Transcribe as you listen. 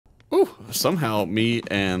Somehow me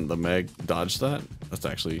and the Meg dodged that. That's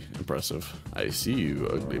actually impressive. I see you,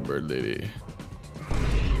 ugly bird lady.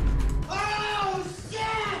 Oh,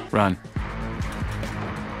 shit! Run.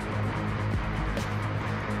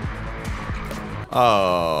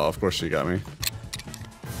 Oh, of course she got me.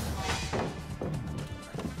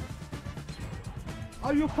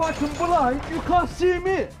 Are you fucking blind? You can't see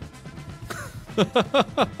me.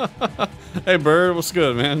 Hey bird, what's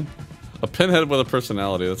good, man? A pinhead with a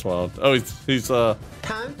personality, that's wild. Oh, he's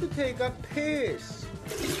Time to take a piss.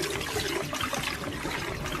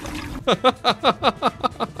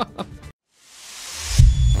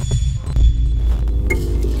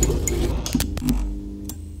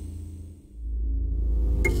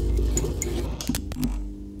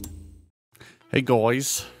 Hey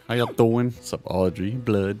guys, how y'all doing? What's up, Audrey,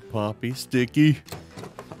 Blood, Poppy, Sticky?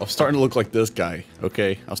 I'm starting to look like this guy,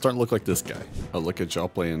 okay? I'm starting to look like this guy. I look at y'all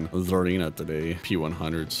playing Zarina today.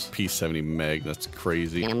 P100s, P70 Meg, that's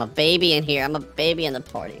crazy. I'm a baby in here. I'm a baby in the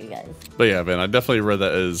party, you guys. But yeah, man, I definitely read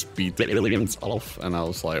that as beat the aliens off, and I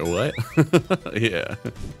was like, what? Yeah.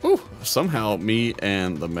 Whew. Somehow me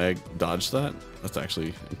and the Meg dodged that. That's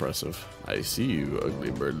actually impressive. I see you, ugly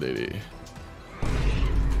bird lady.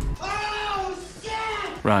 Oh, shit!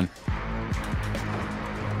 Run.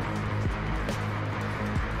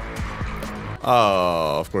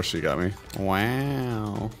 Oh, of course she got me.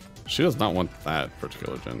 Wow. She does not want that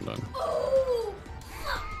particular gen done.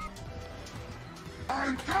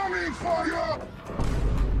 I'm coming for you!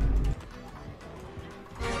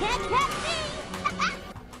 Can't catch me!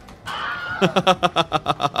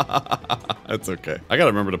 That's okay. I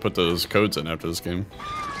gotta remember to put those codes in after this game.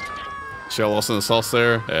 She all lost in the sauce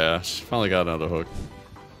there? Yeah, she finally got another hook.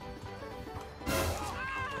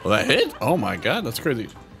 Well, that hit? Oh my god, that's crazy.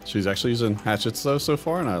 She's actually using hatchets though so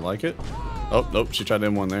far, and I like it. Oh, nope, she tried to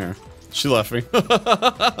end one there. She left me.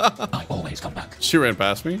 I always come back. She ran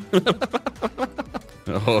past me.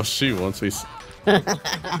 Oh, she wants me.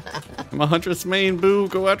 I'm a huntress main, boo.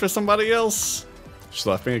 Go after somebody else. She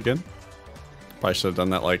left me again. Probably should have done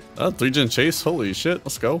that like, 3-gen chase. Holy shit,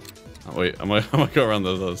 let's go. Oh, wait, I'm gonna go around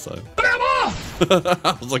the other side.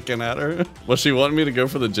 I was looking at her. Was she wanting me to go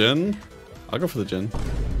for the gen? I'll go for the gen.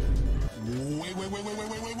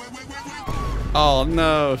 Oh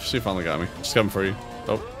no, she finally got me. She's coming for you.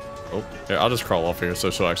 Oh, here, I'll just crawl off here so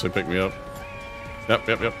she'll actually pick me up.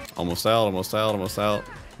 Yep. Almost out, almost out, almost out.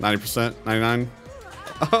 90%, 99.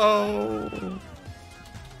 Oh,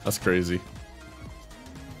 that's crazy.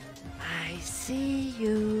 I see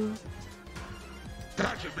you.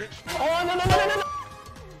 Gotcha, bitch. Oh,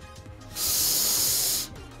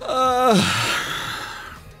 no.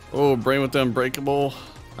 Oh, brain with the unbreakable.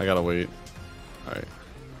 I gotta wait. All right.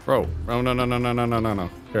 Bro, oh, no.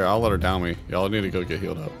 Here, I'll let her down me. Y'all need to go get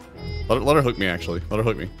healed up. Let her hook me, actually. Let her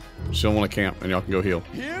hook me. She don't want to camp, and y'all can go heal.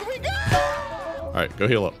 Here we go! All right, go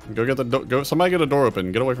heal up. Go get the door. Somebody get a door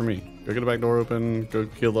open. Get away from me. Go get the back door open. Go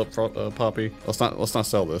heal up, Poppy. Let's not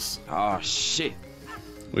sell this. Oh shit.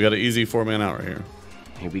 We got an easy 4-man out right here.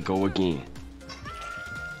 Here we go again.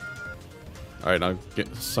 All right, now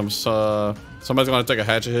get somebody's gonna take a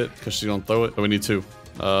hatchet hit because she's gonna throw it. Oh, we need 2.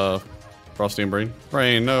 Frosty and Brain.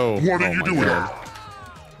 Brain, no. What are you doing? God.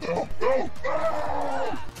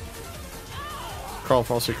 Crawl,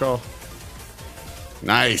 Frosty, crawl.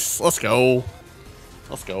 Nice. Let's go.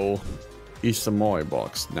 Let's go. East Samoy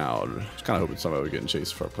box now. Just kind of hoping somebody would get in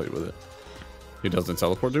chase before I played with it. He doesn't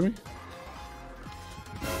teleport to me?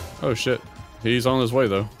 Oh shit. He's on his way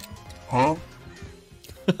though. Huh?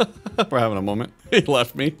 We're having a moment. He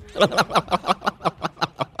left me.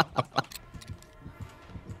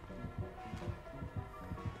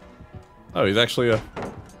 Oh, he's actually a...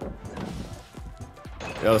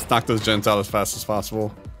 Yeah, let's knock those gens out as fast as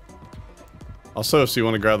possible. Also, if you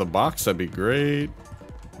want to grab the box, that'd be great.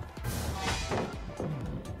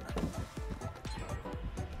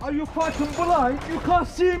 Are you fucking blind? You can't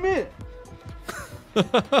see me.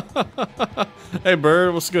 Hey,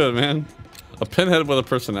 bird, what's good, man? A pinhead with a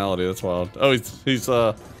personality, that's wild. Oh, he's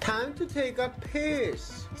Time to take a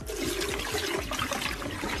piss.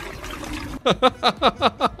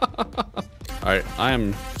 Alright, I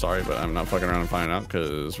am sorry, but I'm not fucking around and finding out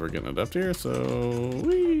because we're getting a depth here, so...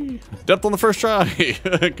 Whee! Depth on the first try!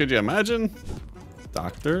 Could you imagine?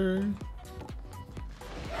 Doctor.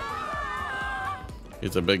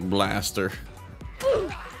 It's a big blaster.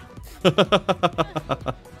 I'm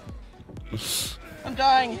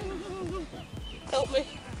dying. Help me.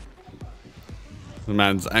 The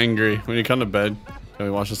man's angry. When you come to bed, can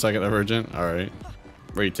we watch a second Divergent? Alright.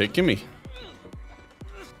 Where you taking me?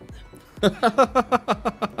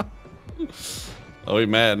 Oh, he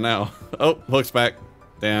mad now. Oh, looks back.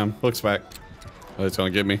 Damn, looks back. Oh, it's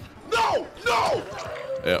gonna get me. No! No!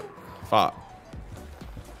 Yep. Fuck.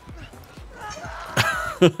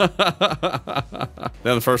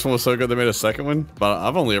 Then the first one was so good they made a second one, but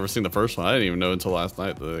I've only ever seen the first one. I didn't even know until last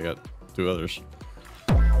night that they got 2 others.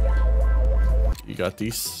 You got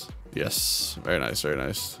these? Yes. Very nice, very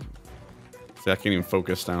nice. See, I can't even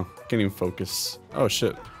focus now. Can't even focus. Oh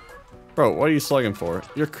shit. Bro, what are you slugging for?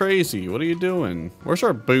 You're crazy. What are you doing? Where's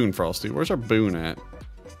our boon, Frosty? Where's our boon at?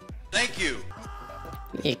 Thank you.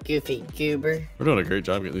 You goofy goober. We're doing a great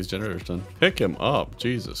job getting these generators done. Pick him up.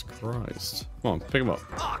 Jesus Christ. Come on, pick him up.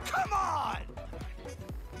 Oh, come on!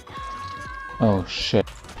 Oh shit.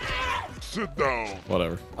 Sit down.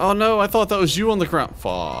 Whatever. Oh no, I thought that was you on the ground.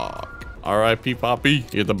 Fuck. R.I.P. Poppy. You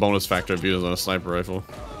get the bonus factor of using a sniper rifle.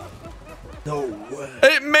 No way.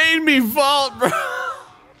 It made me vault, bro.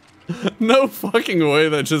 No fucking way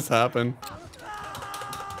that just happened.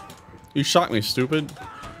 You shocked me, stupid.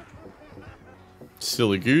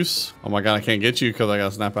 Silly goose. Oh my god, I can't get you because I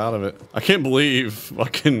gotta snap out of it. I can't believe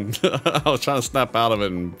fucking I was trying to snap out of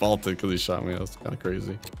it and vaulted because he shot me. That was kind of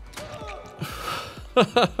crazy.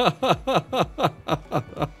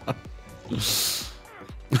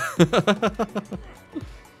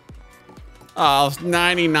 Oh,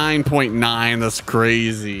 99.9. That's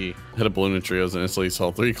crazy. Hit a balloon in trios and instantly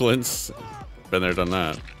saw 3 glints. Been there, done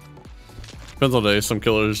that. Depends on days.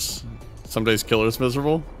 Some days killer's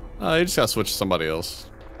miserable. You just gotta switch to somebody else.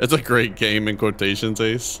 It's a great game in quotations,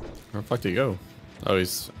 Ace. Where the fuck do you go? Oh,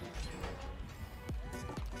 he's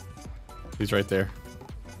right there.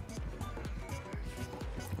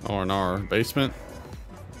 R&R basement.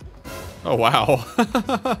 Oh wow.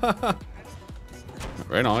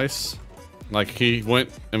 Very nice. Like he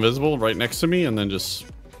went invisible right next to me and then just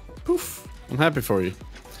poof. I'm happy for you.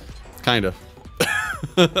 Kinda.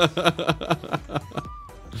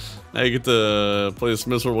 Now you get to play this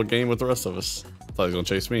miserable game with the rest of us. Thought he was gonna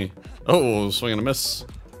chase me. Oh, swing and a miss.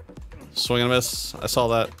 Swing and a miss. I saw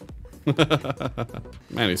that.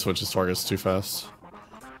 Man, he switches targets too fast.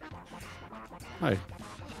 Hi.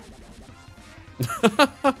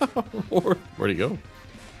 Where'd he go?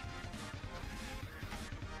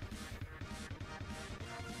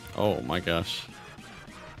 Oh my gosh.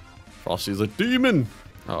 Frosty's a demon.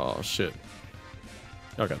 Oh shit.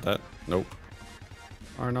 Y'all got that? Nope.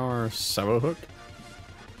 R&R Sabo hook.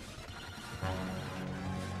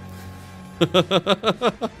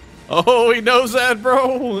 Oh, he knows that,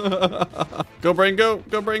 bro. Go brain, go.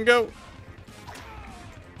 Go brain, go.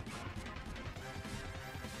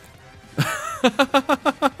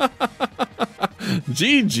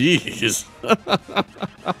 GG's.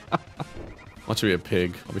 Watch me be a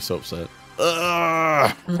pig. I'll be so upset.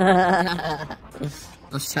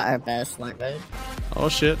 Let's try our best, smart mode. Oh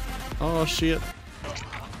shit. Oh shit.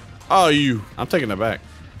 Oh, you. I'm taking it back.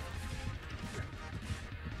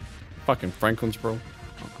 Fucking Franklin's, bro.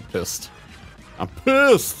 I'm pissed. I'm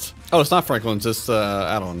pissed. Oh, it's not Franklin's. It's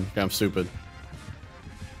add-on. I'm stupid.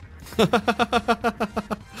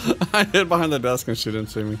 I hid behind the desk and she didn't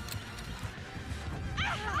see me.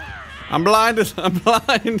 I'm blinded. I'm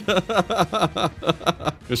blind.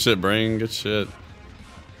 Good shit, brain. Good shit.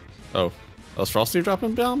 Oh, was Frosty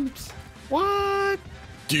dropping bombs? What?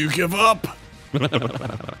 Do you give up?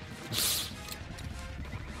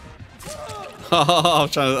 Oh, I'm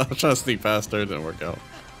trying to sneak past her. It didn't work out.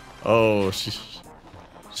 Oh, she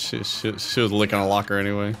was licking a locker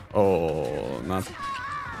anyway. Oh, not.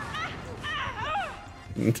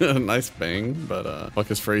 Nice bang, but fuck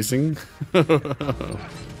is phrasing.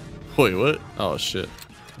 Wait, what? Oh shit!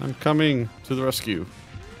 I'm coming to the rescue.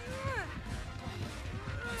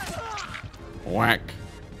 Whack.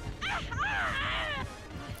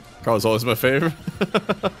 Carl's always my favorite.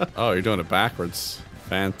 Oh, you're doing it backwards.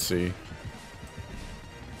 Fancy.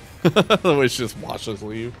 The way she just watched us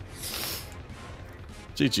leave.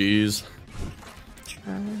 GG's.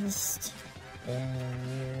 Trust in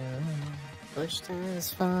you. Pushed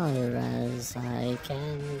as far as I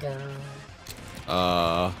can go.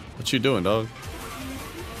 What you doing, dog?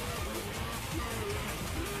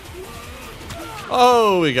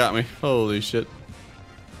 Oh, he got me. Holy shit.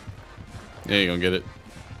 Yeah, you gonna get it.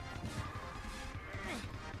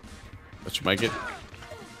 But you might get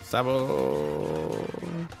Sabo.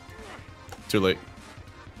 Too late.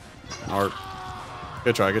 Art.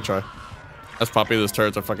 Good try, good try. That's Poppy. Those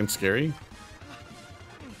turrets are fucking scary.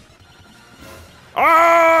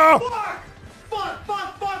 Ah!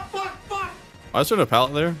 Why is there no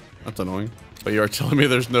pallet there? That's annoying. But you are telling me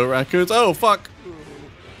there's no raccoons? Oh, fuck.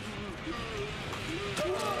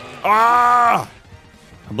 Ah!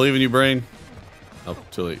 I believe in you, brain. Oh,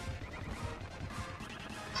 too late.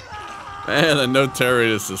 Man, the no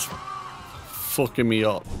terrorist is fucking me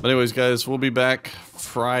up. But anyways, guys, we'll be back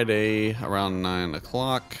Friday around 9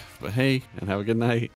 o'clock. But hey, and have a good night.